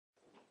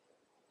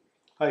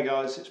Hey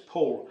guys, it's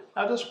Paul.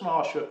 Now I just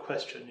want to ask you a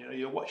question.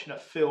 You're watching a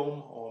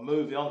film or a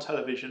movie on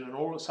television and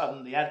all of a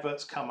sudden the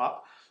adverts come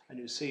up and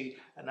you see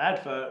an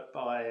advert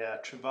by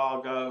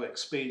Trivago,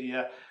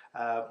 Expedia,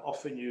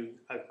 offering you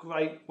a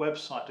great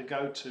website to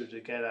go to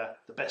get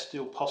the best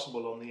deal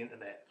possible on the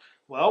internet.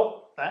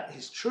 Well, that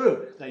is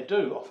true. They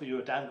do offer you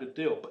a damn good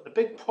deal. But the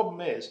big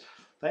problem is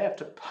they have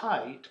to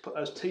pay to put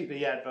those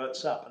TV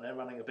adverts up, and they're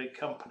running a big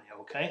company,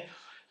 okay?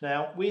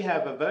 Now, we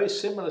have a very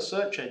similar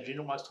search engine,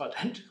 almost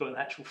identical in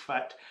actual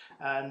fact,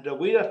 and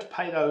we have to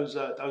pay those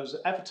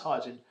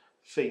advertising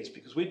fees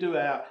because we do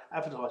our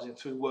advertising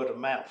through word of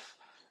mouth,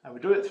 and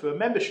we do it through a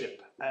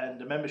membership, and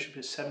the membership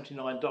is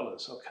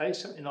 $79, okay,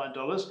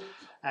 $79,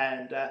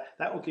 and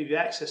that will give you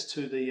access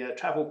to the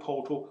travel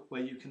portal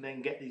where you can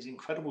then get these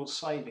incredible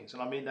savings,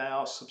 and I mean they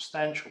are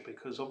substantial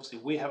because obviously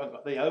we haven't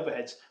got the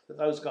overheads that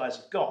those guys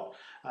have got,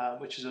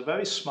 which is a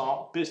very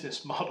smart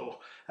business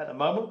model. At the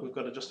moment we've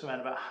got just around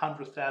about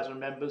 100,000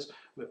 members.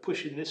 We're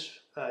pushing this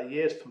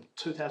year from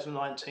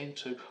 2019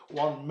 to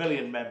 1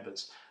 million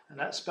members. And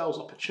that spells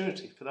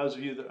opportunity for those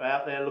of you that are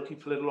out there looking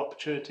for a little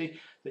opportunity,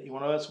 that you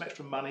want to earn some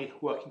extra money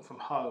working from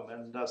home.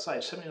 And say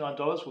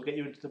 $79 will get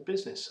you into the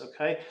business,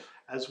 okay,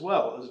 as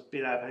well as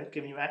being able to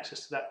give you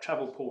access to that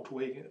travel portal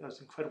where you get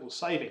those incredible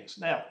savings.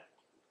 Now,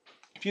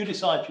 if you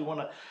decide you want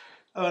to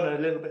earn a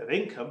little bit of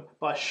income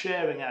by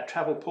sharing our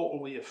travel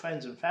portal with your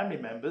friends and family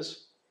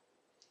members,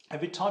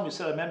 every time you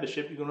sell a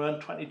membership, you're going to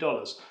earn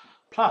 $20.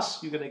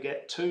 Plus, you're going to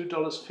get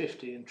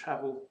 $2.50 in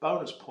travel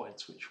bonus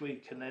points, which we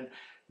can then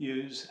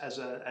use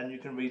and you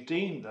can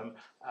redeem them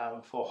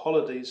for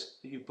holidays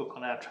that you book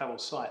on our travel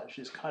site, which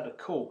is kind of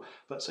cool.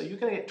 But so you're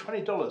going to get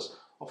 $20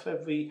 off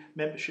every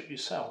membership you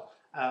sell.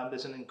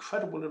 There's an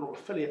incredible little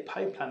affiliate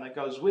pay plan that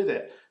goes with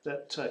it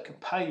that can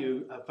pay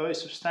you a very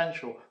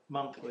substantial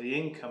monthly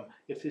income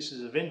if this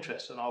is of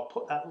interest, and I'll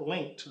put that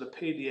link to the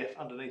PDF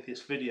underneath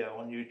this video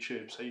on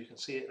YouTube so you can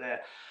see it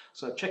there.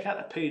 So check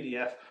out the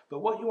PDF, but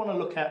what you want to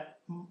look at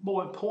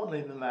more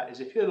importantly than that is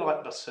if you're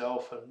like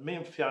myself and me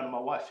and Fiona, my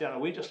wife Fiona,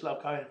 we just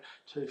love going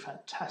to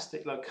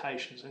fantastic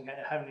locations and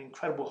having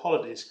incredible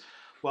holidays.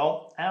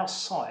 Well, our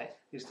site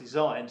is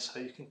designed so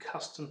you can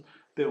custom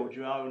build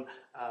your own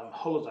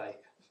holiday,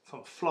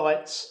 from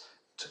flights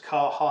to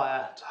car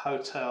hire to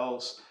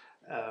hotels,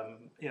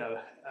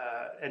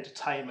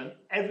 entertainment,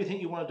 everything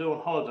you want to do on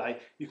holiday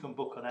you can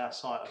book on our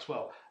site as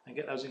well and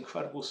get those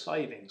incredible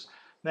savings.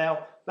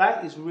 Now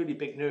that is really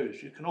big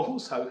news. You can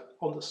also,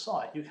 on the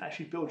site, you can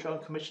actually build your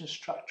own commission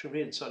structure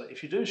in, so that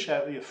if you do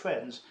share it with your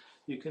friends,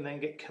 you can then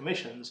get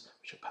commissions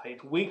which are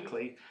paid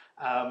weekly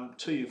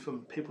to you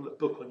from people that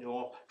book on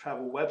your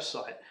travel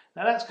website.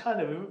 Now that's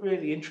kind of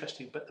really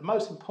interesting, but the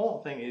most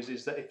important thing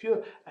is that if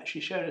you're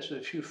actually sharing this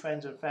with a few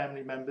friends and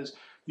family members,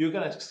 you're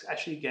going to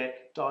actually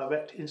get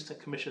direct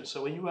instant commission.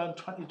 So when you earn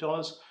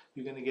 $20,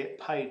 you're going to get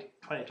paid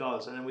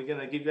 $20, and then we're going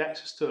to give you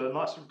access to a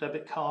nice little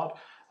debit card.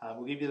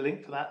 We'll give you the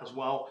link for that as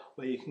well,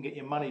 where you can get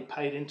your money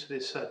paid into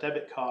this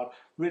debit card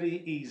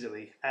really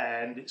easily,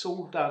 and it's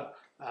all done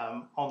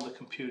on the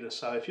computer.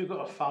 So if you've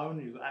got a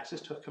phone, you've got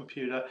access to a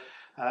computer,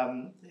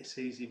 it's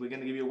easy. We're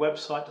going to give you a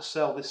website to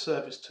sell this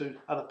service to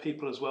other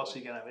people as well, so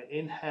you can have an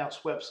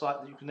in-house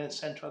website that you can then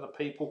send to other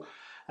people,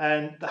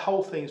 and the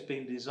whole thing's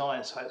been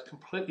designed so it's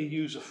completely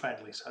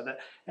user-friendly, so that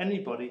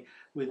anybody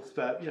with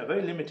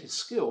very limited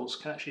skills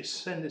can actually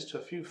send this to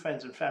a few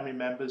friends and family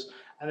members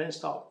and then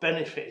start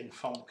benefiting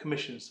from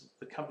commissions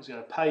the company's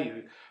going to pay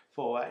you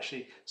for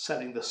actually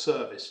selling the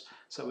service.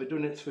 So we're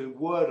doing it through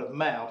word of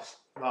mouth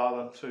rather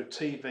than through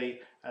TV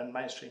and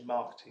mainstream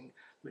marketing,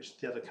 which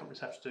the other companies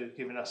have to do,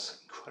 giving us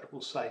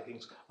incredible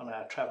savings on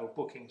our travel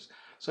bookings.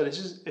 So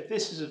if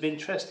this is of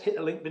interest, hit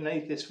the link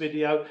beneath this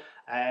video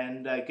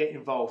and get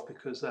involved,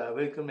 because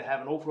we're going to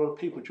have an awful lot of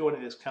people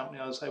joining this company.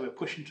 As I say, we're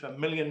pushing to 1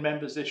 million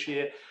members this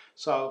year,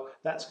 so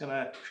that's going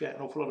to create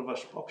an awful lot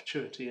of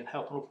opportunity and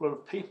help an awful lot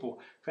of people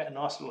create a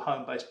nice little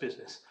home-based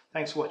business.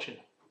 Thanks for watching.